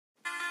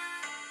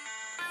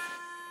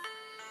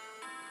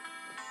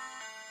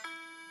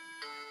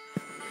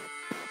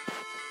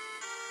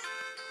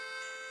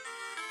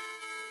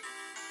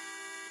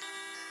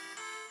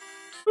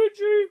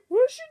Luigi,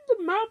 where should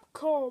the map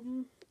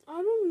come?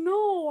 I don't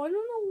know. I don't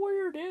know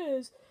where it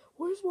is.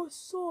 Where's my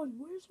son?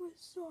 Where's my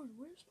son?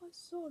 Where's my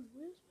son?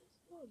 Where's my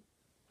son?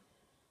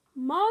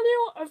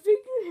 Mario, I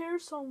think you hear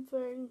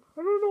something.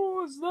 I don't know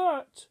what was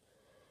that.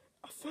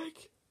 I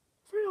think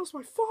that was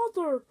my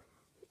father.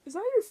 Is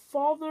that your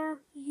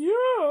father?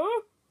 Yeah.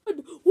 Where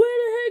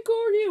the heck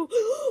are you?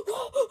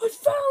 I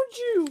found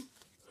you.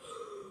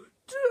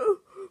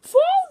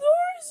 Father,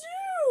 it's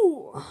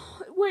you.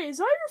 Wait, is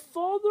that your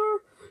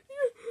father?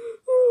 Yeah.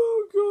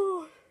 Oh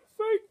God.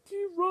 Thank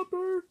you,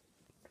 Rubber.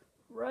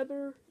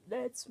 Rubber,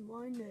 that's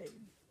my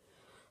name.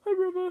 Hi,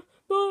 Rubber.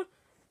 But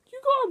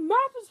you got a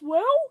map as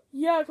well?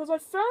 Yeah, because I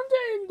found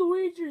it in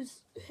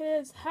Luigi's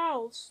his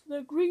house,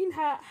 the green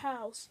hat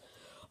house.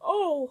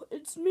 Oh,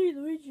 it's me,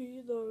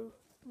 Luigi, though.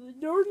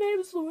 Your name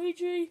is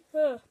Luigi?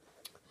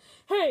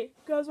 Hey,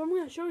 guys, I'm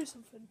going to show you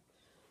something.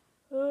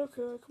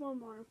 Okay, come on,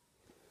 Mario.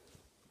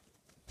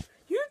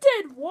 You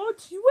did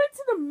what? You went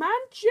to the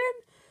mansion?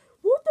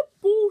 What the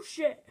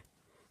bullshit?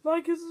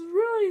 Like, it's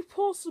really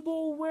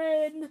possible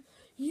when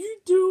you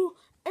do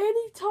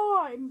any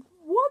time.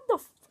 What the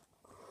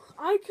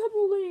I can't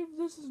believe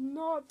this is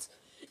not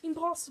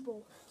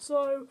impossible.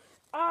 So,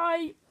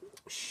 I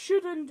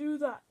shouldn't do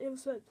that. It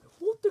was like,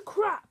 what the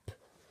crap?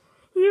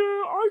 Yeah,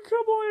 I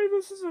can't believe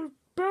this is a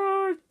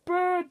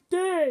bad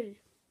day.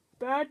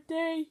 Bad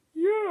day?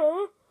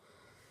 Yeah.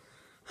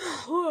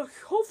 Look,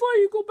 hopefully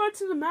you go back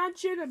to the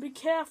mansion and be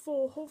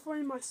careful.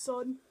 Hopefully my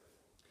son.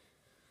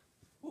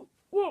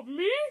 What,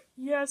 me?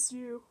 Yes,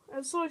 you.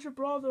 And so is your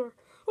brother.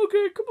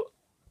 Okay,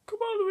 come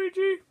on,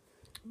 Luigi.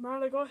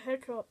 Man, I got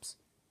hiccups.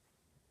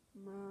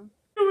 Man.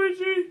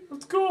 Luigi,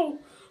 let's go.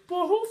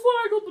 But hopefully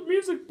I got the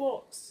music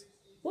box.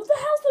 What the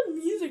hell's the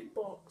music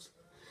box?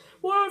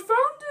 Well, I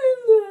found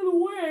it in the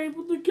way,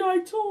 but the guy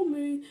told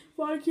me if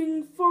I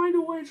can find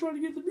a way to try to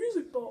get the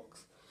music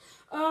box.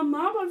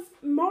 Mario,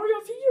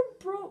 I think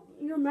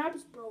your map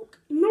is broke.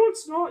 No,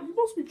 it's not. You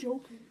must be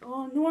joking.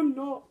 Oh, no, I'm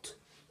not.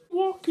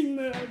 Walking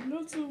Man,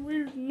 that's a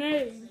weird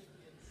name.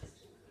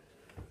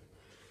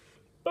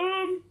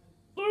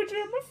 Luigi,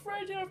 I'm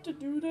afraid you have to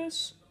do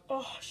this.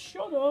 Oh,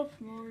 shut up,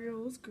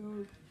 Mario. Let's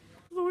go.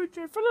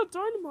 Luigi, I found a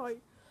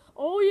dynamite.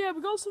 Oh, yeah,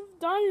 we got some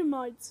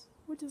dynamites,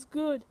 which is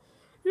good.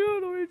 Yeah,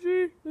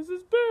 Luigi, this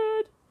is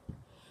bad.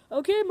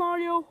 Okay,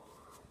 Mario,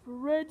 we're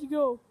ready to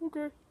go.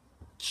 Okay.